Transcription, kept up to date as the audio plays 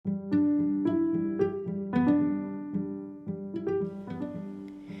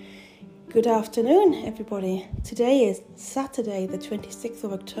Good afternoon, everybody. Today is Saturday, the 26th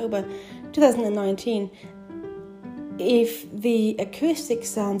of October, 2019. If the acoustic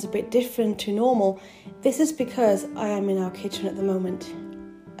sounds a bit different to normal, this is because I am in our kitchen at the moment.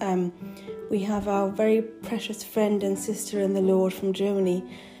 We have our very precious friend and sister in the Lord from Germany,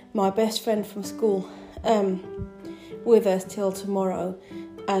 my best friend from school, with us till tomorrow.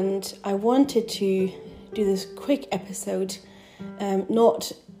 And I wanted to do this quick episode,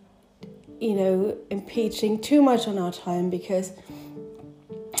 not impinging too much on our time because,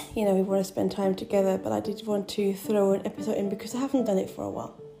 we want to spend time together, but I did want to throw an episode in because I haven't done it for a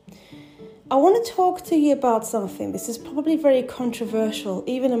while. I want to talk to you about something. This is probably very controversial,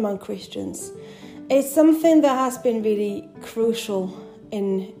 even among Christians. It's something that has been really crucial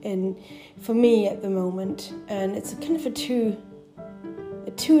for me at the moment, and it's a kind of a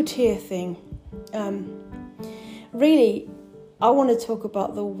two-tier thing. Really, I want to talk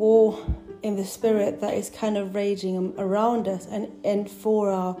about the war in the spirit that is kind of raging around us and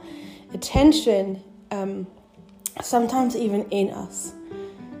for our attention, sometimes even in us.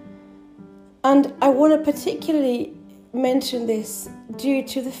 And I want to particularly mention this due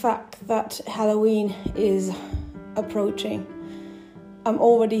to the fact that Halloween is approaching. I'm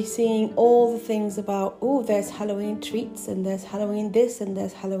already seeing all the things about, there's Halloween treats and there's Halloween this and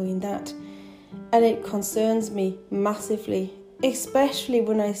there's Halloween that. And it concerns me massively, especially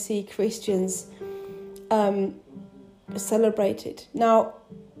when I see Christians celebrate it. Now,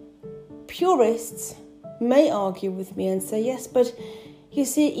 purists may argue with me and say, yes, but you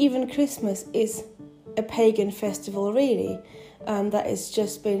see, even Christmas is a pagan festival, really, that has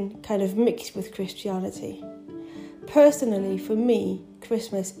just been kind of mixed with Christianity. Personally, for me,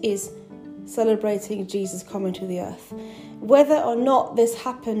 Christmas is celebrating Jesus coming to the earth. Whether or not this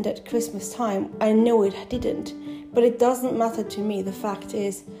happened at Christmas time, I know it didn't. But it doesn't matter to me. The fact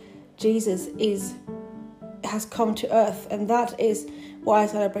is, Jesus has come to earth, and that is why I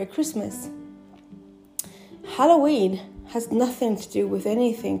celebrate Christmas. Halloween has nothing to do with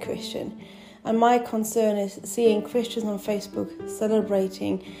anything Christian, and my concern is seeing Christians on Facebook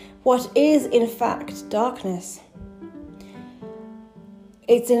celebrating what is in fact darkness.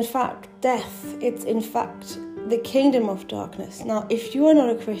 It's in fact death. It's in fact the kingdom of darkness. Now, if you are not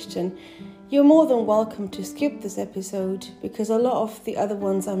a Christian, you're more than welcome to skip this episode because a lot of the other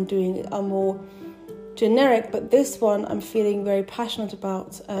ones I'm doing are more generic, but this one I'm feeling very passionate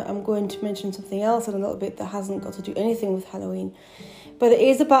about. I'm going to mention something else in a little bit that hasn't got to do anything with Halloween. But it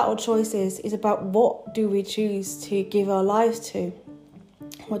is about our choices. It's about what do we choose to give our lives to?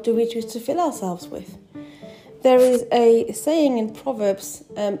 What do we choose to fill ourselves with? There is a saying in Proverbs,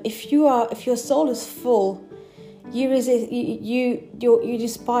 if your soul is full, you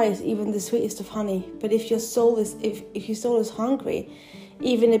despise even the sweetest of honey. But if your soul is hungry,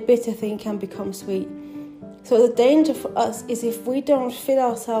 even a bitter thing can become sweet. So the danger for us is if we don't fill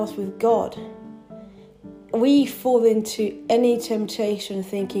ourselves with God, we fall into any temptation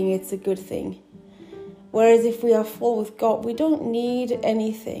thinking it's a good thing. Whereas if we are full with God, we don't need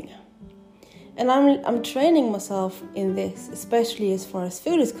anything. And I'm training myself in this, especially as far as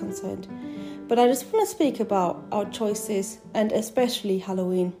food is concerned. But I just want to speak about our choices and especially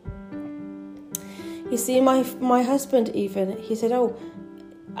Halloween. You see, my husband even, he said,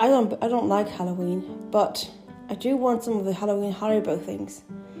 I don't like Halloween, but I do want some of the Halloween Haribo things.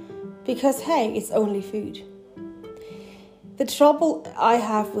 Because, hey, it's only food. The trouble I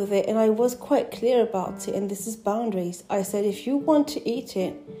have with it, and I was quite clear about it, and this is boundaries. I said, if you want to eat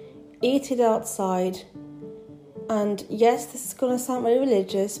it outside. And yes, this is going to sound very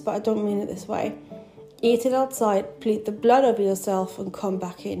religious, but I don't mean it this way. Eat it outside, plead the blood over yourself and come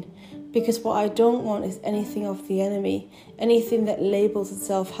back in. Because what I don't want is anything of the enemy, anything that labels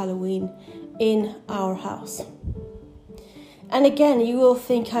itself Halloween in our house. And again, you will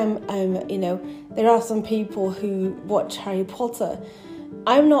think there are some people who watch Harry Potter.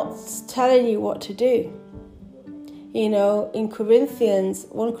 I'm not telling you what to do. In 1 Corinthians,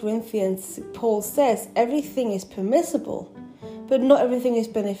 Paul says everything is permissible, but not everything is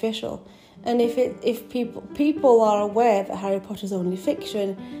beneficial. And if people are aware that Harry Potter is only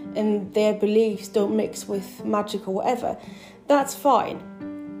fiction and their beliefs don't mix with magic or whatever, that's fine.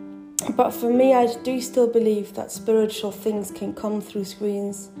 But for me, I do still believe that spiritual things can come through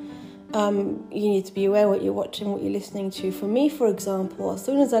screens. You need to be aware what you're watching, what you're listening to. For me, for example, as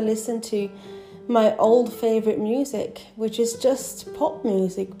soon as I listen to my old favourite music, which is just pop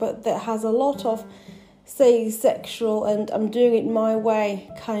music, but that has a lot of, say, sexual and I'm doing it my way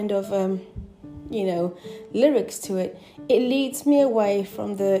kind of, lyrics to it, it leads me away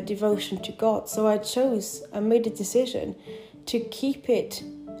from the devotion to God. So I made a decision to keep it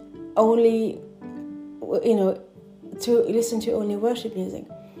only, to listen to only worship music.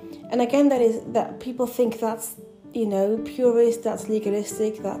 And again, that people think that's, purist, that's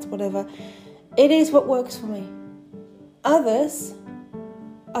legalistic, that's whatever. It is what works for me. Others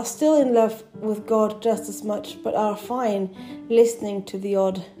are still in love with God just as much, but are fine listening to the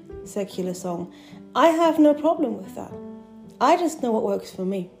odd secular song. I have no problem with that. I just know what works for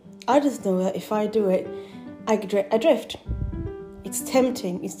me. I just know that if I do it, I drift. It's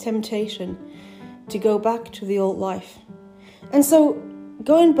tempting, it's temptation to go back to the old life. And so,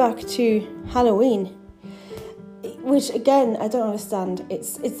 going back to Halloween, which again I don't understand.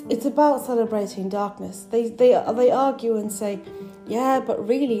 It's about celebrating darkness. They argue and say, yeah, but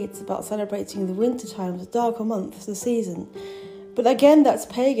really it's about celebrating the winter times, the darker months, the season. But again, that's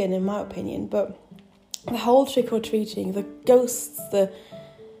pagan in my opinion. But the whole trick or treating, the ghosts, the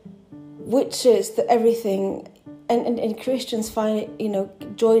witches, the everything, and Christians find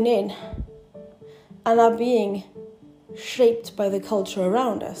it, join in and are being shaped by the culture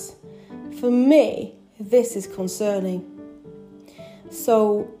around us. For me, this is concerning.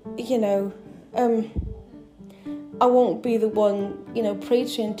 So, I won't be the one,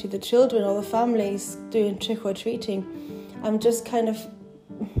 preaching to the children or the families doing trick-or-treating. I'm just kind of,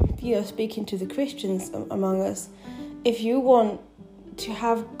 speaking to the Christians among us. If you want to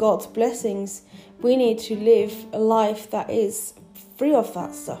have God's blessings, we need to live a life that is free of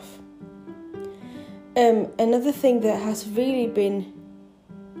that stuff. Another thing that has really been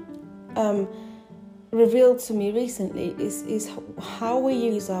revealed to me recently is how we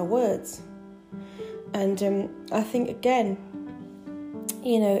use our words. And I think, again,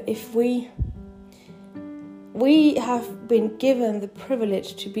 if we have been given the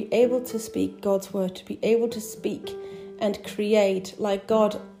privilege to be able to speak God's word, to be able to speak and create like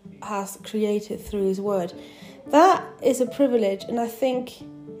God has created through his word. That is a privilege, and I think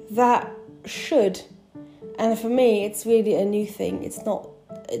that should, and for me it's really a new thing. It's not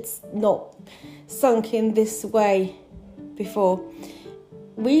sunk in this way before.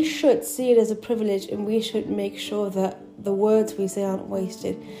 We should see it as a privilege, and we should make sure that the words we say aren't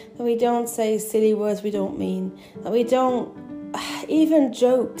wasted, that we don't say silly words we don't mean, that we don't, even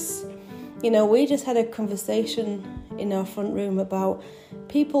jokes. We just had a conversation in our front room about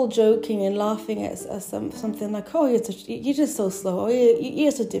people joking and laughing at something like, oh, you're just so slow, or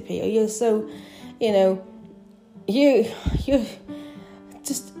you're so dippy, or you're so, you're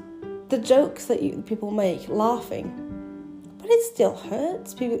just the jokes that people make, laughing. But it still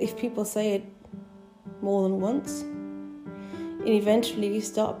hurts if people say it more than once. And eventually you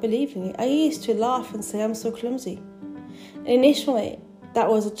start believing it. I used to laugh and say, I'm so clumsy. And initially, that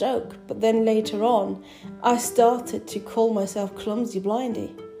was a joke. But then later on, I started to call myself clumsy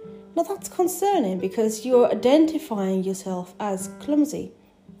blindy. Now that's concerning, because you're identifying yourself as clumsy.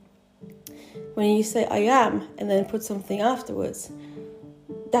 When you say I am and then put something afterwards,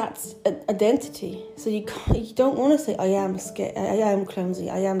 that's an identity. So you don't want to say I am scared, I am clumsy,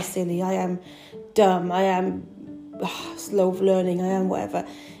 I am silly, I am dumb, I am slow of learning, I am whatever.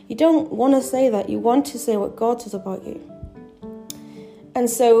 You don't want to say that. You want to say what God says about you. And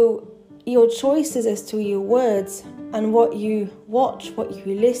so your choices as to your words and what you watch, what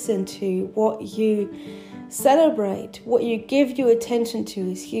you listen to, what you celebrate, what you give your attention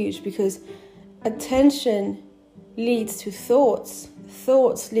to is huge, because attention leads to thoughts.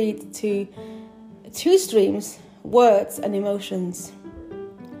 Thoughts lead to two streams, words and emotions.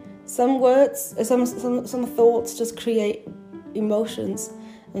 Some thoughts just create emotions,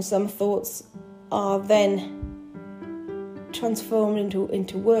 and some thoughts are then transformed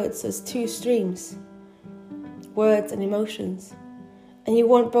into words. There's two streams, words and emotions. And you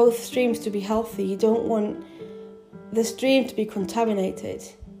want both streams to be healthy. You don't want the stream to be contaminated.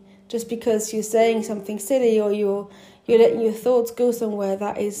 Just because you're saying something silly, or you're letting your thoughts go somewhere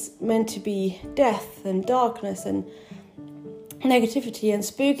that is meant to be death and darkness and negativity and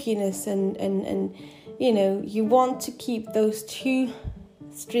spookiness, and you want to keep those two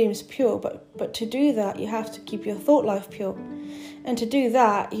streams pure, but to do that you have to keep your thought life pure. And to do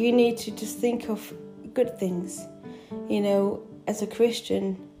that you need to just think of good things. As a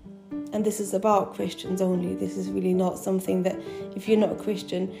Christian, and this is about Christians only, this is really not something that, if you're not a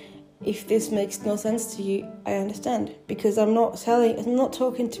Christian, if this makes no sense to you, I understand, because I'm not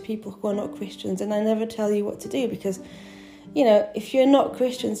talking to people who are not Christians, and I never tell you what to do, because if you're not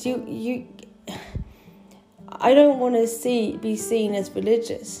Christians, I don't want to be seen as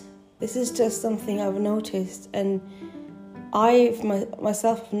religious. This is just something I've noticed, and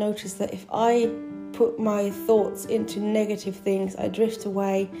myself have noticed that if I put my thoughts into negative things, I drift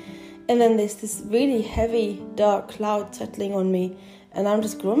away, and then there's this really heavy, dark cloud settling on me, and I'm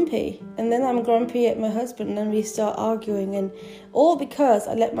just grumpy. And then I'm grumpy at my husband, and then we start arguing, and all because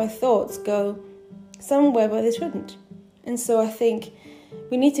I let my thoughts go somewhere where they shouldn't. And so I think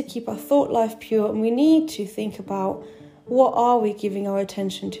we need to keep our thought life pure, and we need to think about, what are we giving our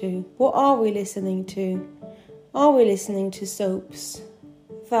attention to? What are we listening to? Are we listening to soaps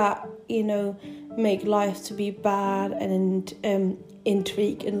that, make life to be bad and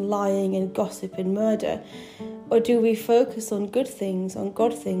intrigue and lying and gossip and murder? Or do we focus on good things, on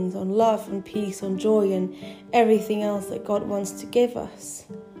God things, on love and peace, on joy and everything else that God wants to give us?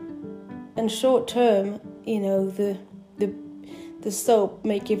 And short term, the soap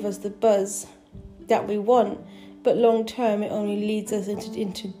may give us the buzz that we want, but long term it only leads us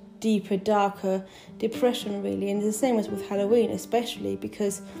into deeper, darker depression, really. And it's the same as with Halloween, especially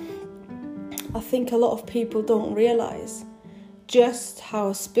because I think a lot of people don't realise just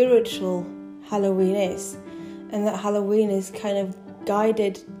how spiritual Halloween is, and that Halloween is kind of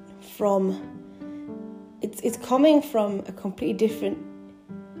guided from, it's coming from a completely different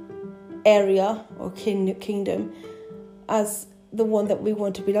area or kingdom as the one that we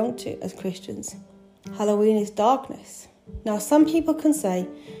want to belong to as Christians. Halloween is darkness. Now, some people can say,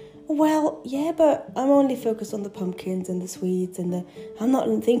 well, yeah, but I'm only focused on the pumpkins and the sweets and I'm not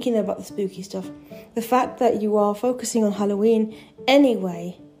thinking about the spooky stuff. The fact that you are focusing on Halloween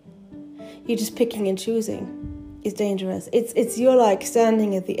anyway, you're just picking and choosing, is dangerous. It's you're like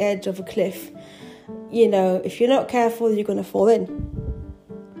standing at the edge of a cliff. If you're not careful, you're going to fall in.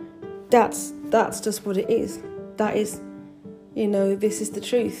 That's just what it is. That is, this is the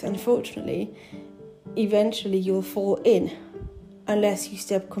truth. Unfortunately, eventually you'll fall in unless you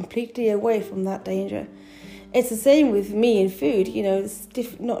step completely away from that danger. It's the same with me and food.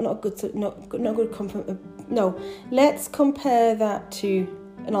 It's not good. No, let's compare that to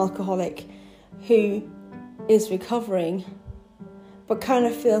an alcoholic who is recovering, but kind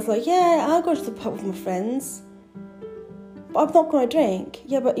of feels like, yeah, I'll go to the pub with my friends, but I'm not going to drink.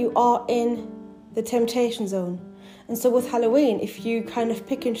 Yeah, but you are in the temptation zone. And so with Halloween, if you kind of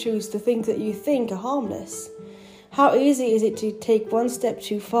pick and choose the things that you think are harmless, how easy is it to take one step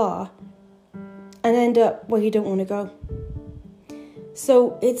too far and end up where you don't want to go?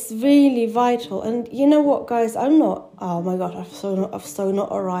 So it's really vital. And you know what, guys? I've so not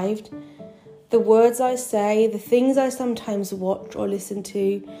arrived. The words I say, the things I sometimes watch or listen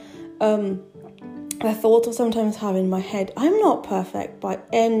to, the thoughts I sometimes have in my head, I'm not perfect by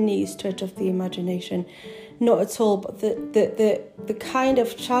any stretch of the imagination. Not at all. But the kind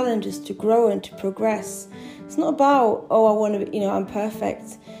of challenges to grow and to progress. It's not about, I want to be, I'm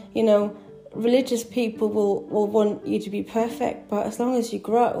perfect. Religious people will want you to be perfect, but as long as you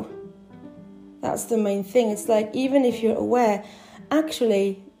grow, that's the main thing. It's like, even if you're aware,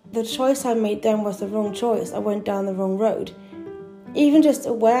 actually, the choice I made then was the wrong choice. I went down the wrong road. Even just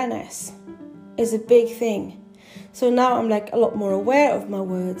awareness is a big thing. So now I'm like a lot more aware of my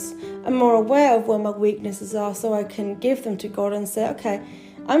words. I'm more aware of where my weaknesses are, so I can give them to God and say, okay,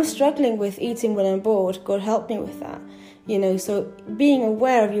 I'm struggling with eating when I'm bored. God, help me with that. So being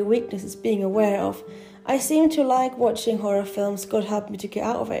aware of your weaknesses, being aware of, I seem to like watching horror films. God, help me to get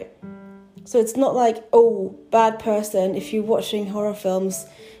out of it. So it's not like, oh, bad person, if you're watching horror films,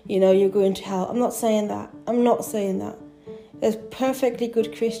 you're going to hell. I'm not saying that. There's perfectly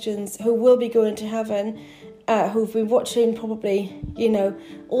good Christians who will be going to heaven, who've been watching probably,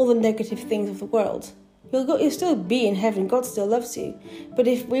 all the negative things of the world. You'll still be in heaven. God still loves you. But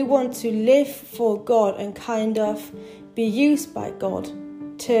if we want to live for God and kind of be used by God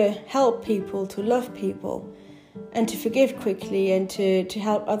to help people, to love people, and to forgive quickly, and to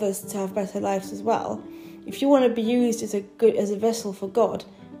help others to have better lives as well, if you want to be used as a vessel for God,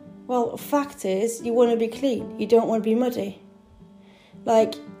 well, fact is, you want to be clean. You don't want to be muddy.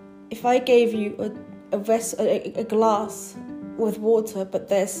 Like, if I gave you a glass with water, but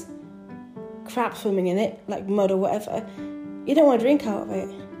there's crap swimming in it, like mud or whatever, you don't want to drink out of it.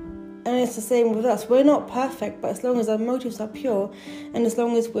 And it's the same with us. We're not perfect, but as long as our motives are pure, and as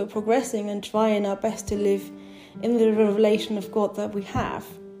long as we're progressing and trying our best to live in the revelation of God that we have,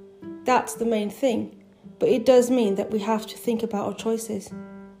 that's the main thing. But it does mean that we have to think about our choices.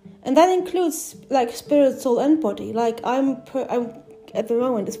 And that includes like spirit, soul and body. Like I'm at the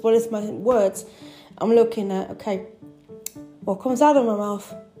moment, as well as my words, I'm looking at, okay, what comes out of my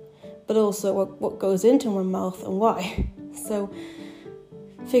mouth, but also what goes into my mouth and why. So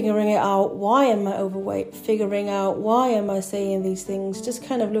figuring it out, why am I overweight? Figuring out why am I saying these things? Just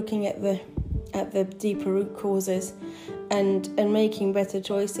kind of looking at the deeper root causes and making better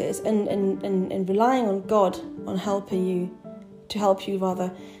choices and relying on God on help you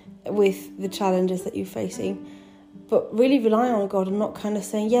with the challenges that you're facing. but really relying on God and not kind of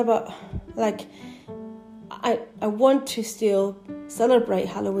saying, yeah, but like, I want to still celebrate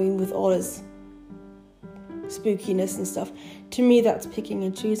Halloween with all its spookiness and stuff. To me, that's picking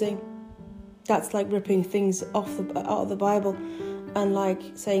and choosing. That's like ripping things out of the Bible and like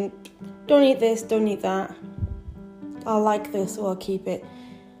saying, don't eat this, don't eat that. I'll like this or I'll keep it.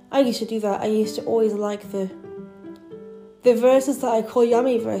 I used to do that. I used to always like the verses that I call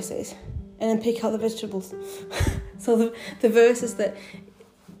yummy verses and then pick out the vegetables. So the verses that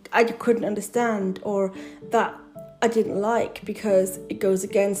I couldn't understand or that I didn't like because it goes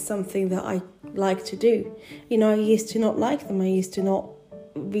against something that I like to do. I used to not like them. I used to not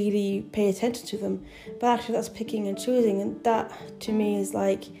really pay attention to them. But actually that's picking and choosing. And that to me is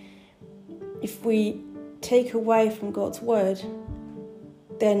like, if we take away from God's word,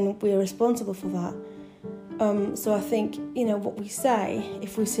 then we're responsible for that. So I think, what we say,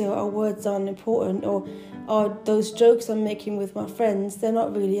 if we say our words aren't important or those jokes I'm making with my friends, they're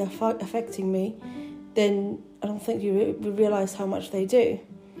not really affecting me, then I don't think we realise how much they do.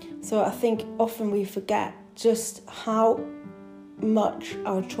 So I think often we forget just how much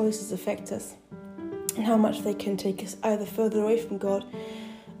our choices affect us and how much they can take us either further away from God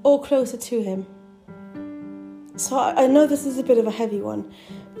or closer to Him. So I know this is a bit of a heavy one,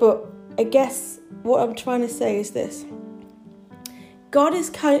 but I guess what I'm trying to say is this. God is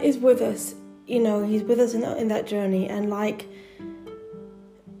with us, He's with us in that journey, and like,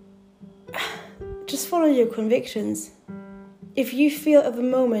 just follow your convictions. If you feel at the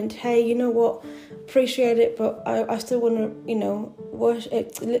moment, hey, you know what, appreciate it, but I still want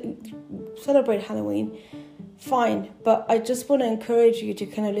to, celebrate Halloween, fine. But I just want to encourage you to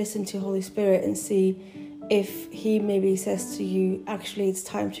kind of listen to Holy Spirit and see if He maybe says to you, actually, it's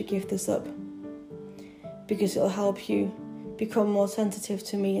time to give this up, because it'll help you become more sensitive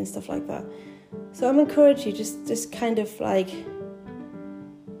to me and stuff like that. So I'm encouraging you, just kind of like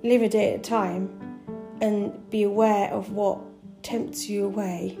live a day at a time and be aware of what tempts you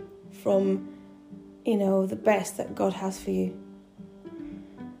away from, the best that God has for you.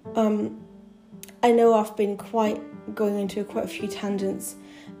 I know I've been going into quite a few tangents,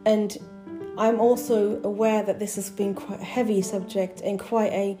 and I'm also aware that this has been quite a heavy subject and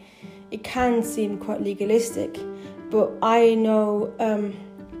it can seem quite legalistic, but I know,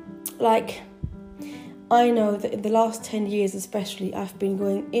 I know that in the last 10 years especially, I've been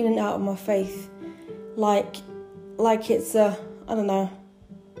going in and out of my faith, like it's I don't know,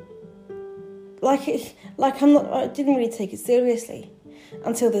 I didn't really take it seriously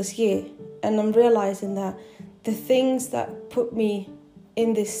until this year, and I'm realising that the things that put me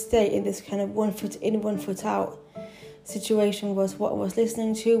in this state, in this kind of 1 foot in, 1 foot out situation, was what I was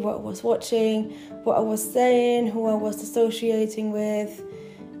listening to, what I was watching, what I was saying, who I was associating with,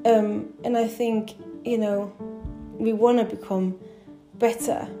 and I think, we want to become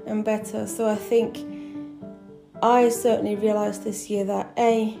better and better. So I think I certainly realised this year that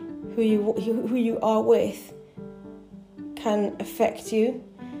who you are with can affect you.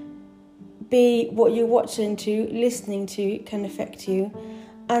 B, what you're watching to, listening to can affect you.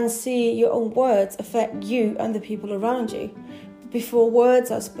 And C, your own words affect you and the people around you. Before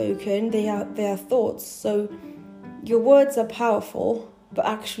words are spoken, they are thoughts. So your words are powerful, but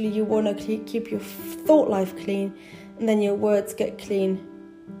actually you want to keep your thought life clean, and then your words get clean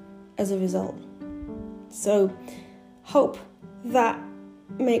as a result. So hope that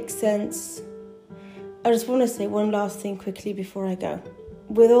makes sense. I just want to say one last thing quickly before I go.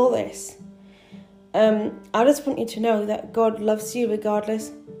 With all this, I just want you to know that God loves you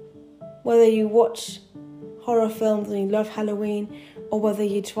regardless. Whether you watch horror films and you love Halloween, or whether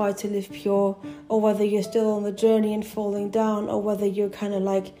you try to live pure, or whether you're still on the journey and falling down, or whether you're kind of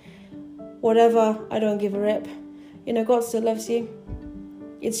like, whatever, I don't give a rip. God still loves you.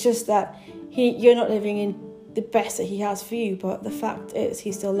 It's just that you're not living in the best that He has for you, but the fact is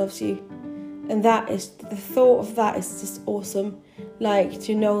He still loves you. And that is, the thought of that is just awesome. Like,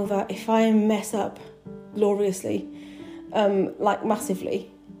 to know that if I mess up gloriously,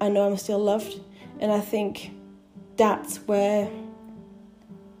 massively, I know I'm still loved. And I think that's where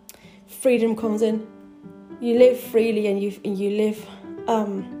freedom comes in. You live freely and you live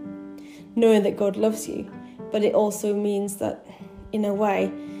knowing that God loves you. But it also means that, in a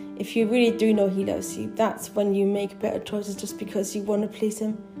way, if you really do know He loves you, that's when you make better choices just because you want to please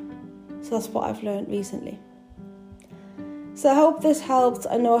Him. So that's what I've learned recently. So I hope this helped.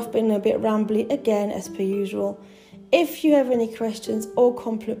 I know I've been a bit rambly again, as per usual. If you have any questions or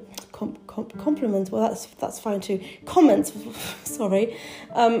compliments, well, that's fine too. Comments, sorry.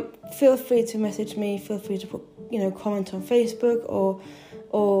 Feel free to message me. Feel free to put, comment on Facebook or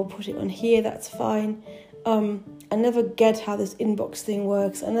or put it on here, that's fine. I never get how this inbox thing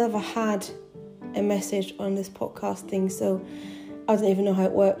works. I never had a message on this podcast thing, so I don't even know how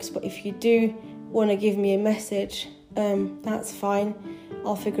it works. But if you do want to give me a message, that's fine.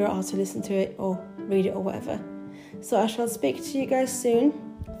 I'll figure out how to listen to it or read it or whatever. So I shall speak to you guys soon.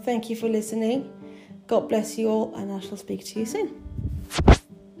 Thank you for listening. God bless you all, and I shall speak to you soon.